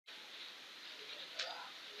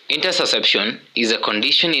Intussusception is a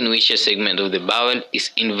condition in which a segment of the bowel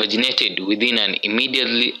is invaginated within an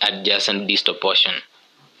immediately adjacent distal portion.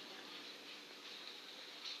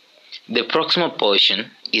 The proximal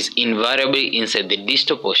portion is invariably inside the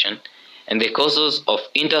distal portion, and the causes of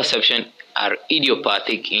intussusception are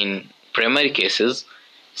idiopathic in primary cases,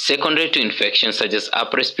 secondary to infections such as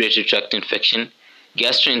upper respiratory tract infection,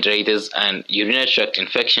 gastroenteritis, and urinary tract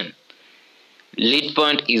infection. Lead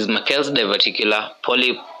point is Merkel's diverticular,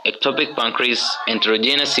 polyp, ectopic pancreas,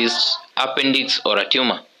 enterogenous cyst, appendix, or a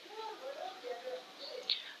tumor.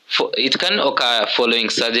 It can occur following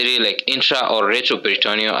surgery like intra or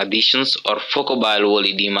retroperitoneal adhesions or focal bowel wall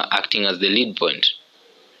edema acting as the lead point.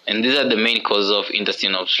 And these are the main causes of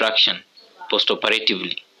intestinal obstruction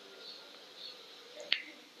postoperatively.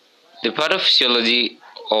 The pathophysiology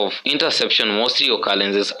of intussusception mostly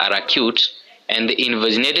occurrences are acute, and the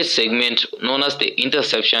invaginated segment known as the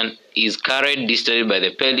intussusception is carried distally by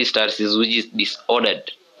the peristalsis, which is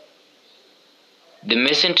disordered. The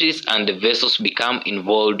mesenteries and the vessels become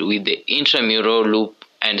involved with the intramural loop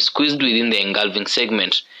and squeezed within the engulfing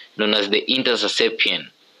segment known as the intussusception.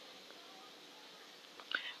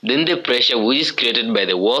 Then the pressure which is created by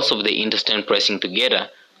the walls of the intestine pressing together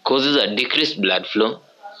causes a decreased blood flow,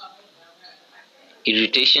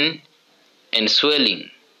 irritation, and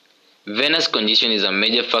swelling. Venous congestion is a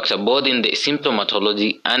major factor both in the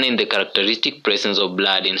symptomatology and in the characteristic presence of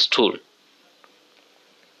blood in stool.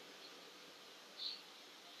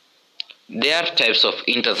 There are types of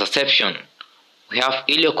intussusception. We have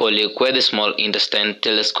ileal-ileal, where the small intestine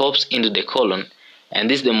telescopes into the colon, and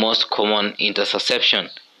this is the most common intussusception.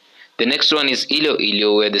 The next one is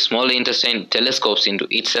ileal-ileal, where the small intestine telescopes into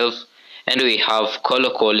itself, and we have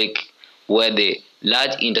collocoelic, where the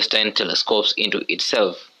large intestine telescopes into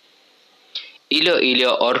itself.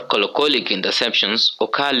 Ileal-ileal or collocoelic intussusceptions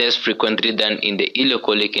occur less frequently than in the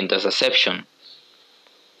ileal-ileal intussusception.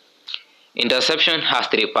 Intussusception has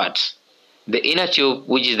three parts: the inner tube,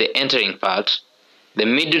 which is the entering part, the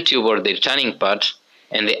middle tube or the returning part,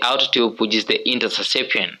 and the outer tube, which is the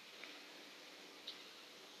intussusception.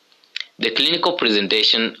 The clinical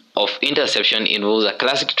presentation of intussusception involves a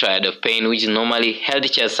classic triad of pain, which is normally healthy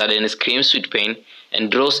child suddenly screams with pain and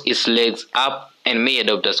draws its legs up and may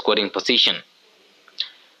adopt a squatting position,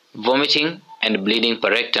 vomiting and bleeding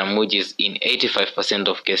per rectum, which is in 85%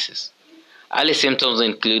 of cases. Early symptoms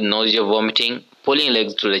include nausea, vomiting, pulling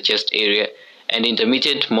legs to the chest area, and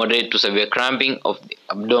intermittent moderate to severe cramping of the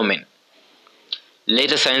abdomen.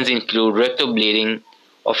 Later signs include rectal bleeding,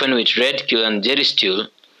 often with red stool and jelly stool,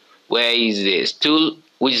 where is the stool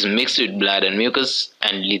which is mixed with blood and mucus,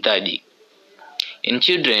 and lethargy. In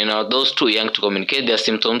children or those too young to communicate their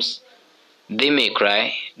symptoms, they may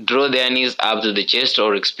cry, draw their knees up to the chest,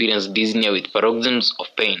 or experience dyspnea with paroxysms of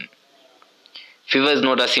pain. Fever is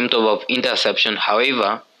not a symptom of intussusception.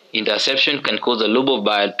 However, intussusception can cause the lobe of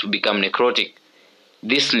bile to become necrotic.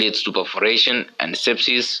 This leads to perforation and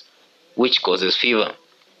sepsis, which causes fever.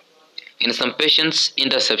 In some patients,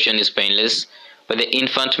 intussusception is painless, but the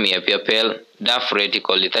infant may appear pale, diaphoretic,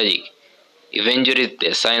 or lethargic. Eventually,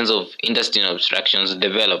 the signs of intestinal obstructions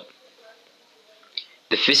develop.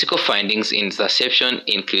 The physical findings in intussusception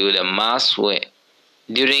include a mass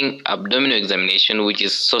during abdominal examination, which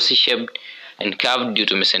is sausage-shaped and curved due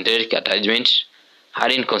to mesenteric attachment,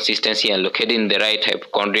 hard inconsistency and located in the right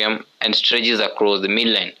hypochondrium, and stretches across the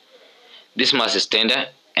midline. This mass is tender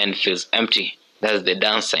and feels empty. That's the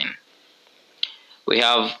down sign. We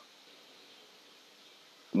have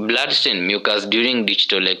blood-stained mucus during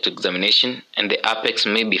digital rectal examination, and the apex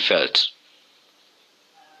may be felt.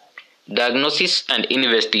 Diagnosis and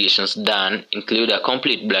investigations done include a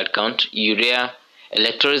complete blood count, urea,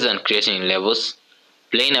 electrolytes and creatinine levels,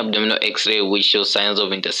 plain abdominal X-ray which shows signs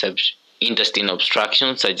of intestinal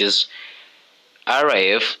obstruction such as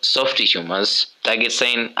RIF, soft tissue mass, target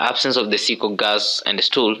sign, absence of the cecal gas and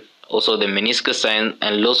stool, also the meniscus sign,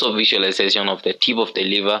 and loss of visualization of the tip of the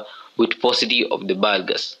liver with paucity of the bile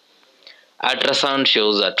gas. Ultrasound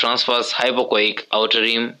shows a transverse hypoechoic outer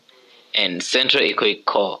rim and central echoic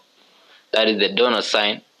core, that is the donor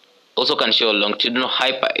sign. Also can show longitudinal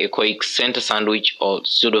hyperechoic center sandwich or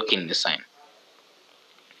pseudokidney sign.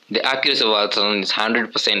 The accuracy of ultrasound is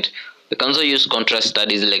 100%. We can also use contrast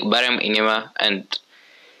studies like barium enema, and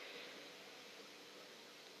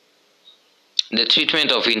the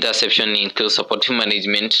treatment of intussusception includes supportive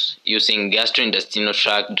management using gastrointestinal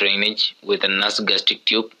tract drainage with a nasogastric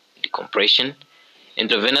tube, decompression,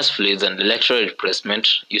 intravenous fluids, and electrolyte replacement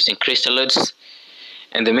using crystalloids,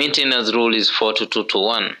 and the maintenance rule is 4 to 2 to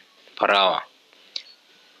 1 per hour.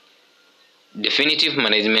 Definitive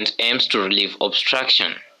management aims to relieve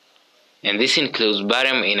obstruction. and this includes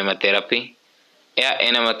barium enema therapy, air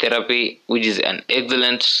enema therapy, which is an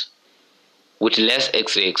excellent with less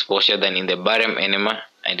X-ray exposure than in the barium enema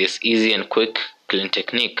and is easy and quick clean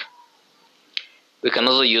technique. We can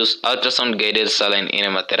also use ultrasound guided saline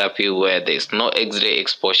enema therapy where there is no X-ray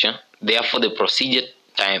exposure, therefore the procedure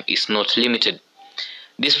time is not limited.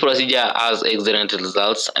 This procedure has excellent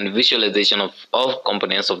results and visualization of all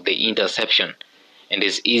components of the interception, and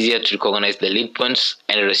is easier to recognize the lead points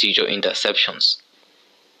and residual interceptions.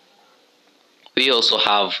 We also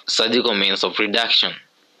have surgical means of reduction.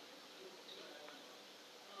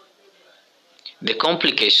 The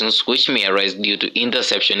complications which may arise due to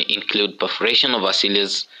interception include perforation of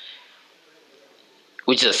acillaries,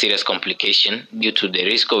 which is a serious complication due to the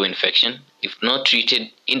risk of infection. If not treated,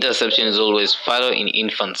 interception is always fatal in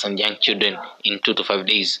infants and young children in 2 to 5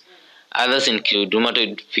 days. Others include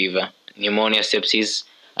rheumatoid fever, pneumonia, sepsis,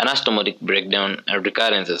 anastomotic breakdown, and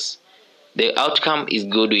recurrences. The outcome is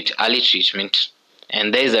good with early treatment,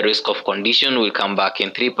 and there is a risk of condition will come back in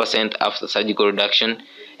 3% after surgical reduction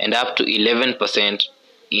and up to 11%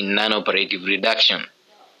 in non-operative reduction.